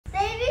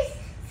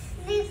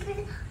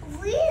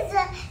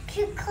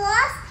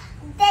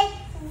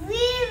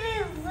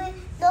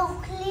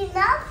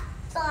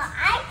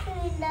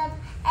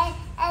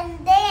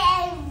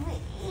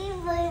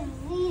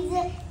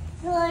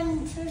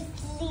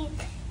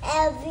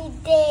every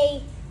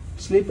day.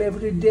 Sleep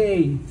every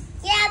day.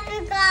 Yeah,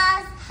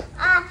 because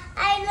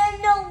I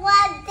don't know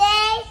what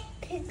day,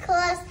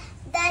 because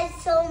there's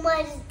so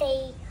much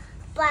day.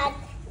 But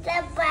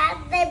the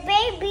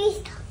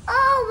babies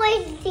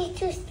always need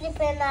to sleep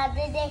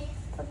another day,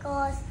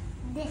 because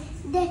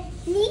they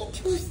need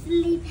to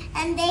sleep,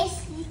 and they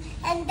sleep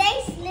and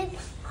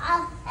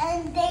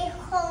they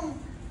home.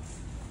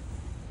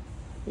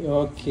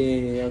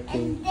 Okay.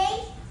 And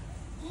they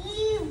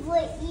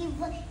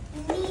even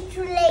need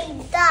to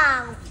lay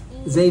down.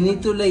 They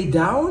need to lay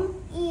down?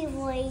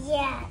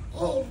 Yeah.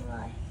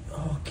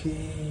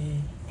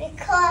 Okay.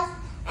 Because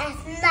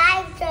at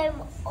night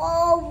I'm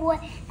over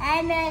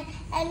and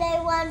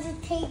I want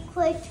to take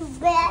her to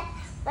bed,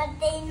 but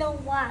they know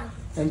why.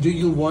 And do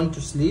you want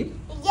to sleep?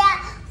 Yeah,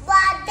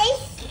 but they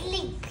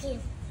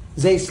sleeping.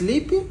 They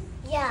sleepy?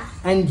 Yeah.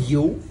 And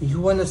you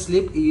want to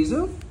sleep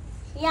either?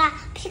 Yeah,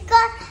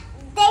 because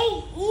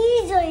they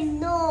either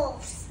know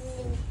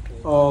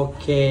sleeping.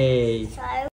 Okay. So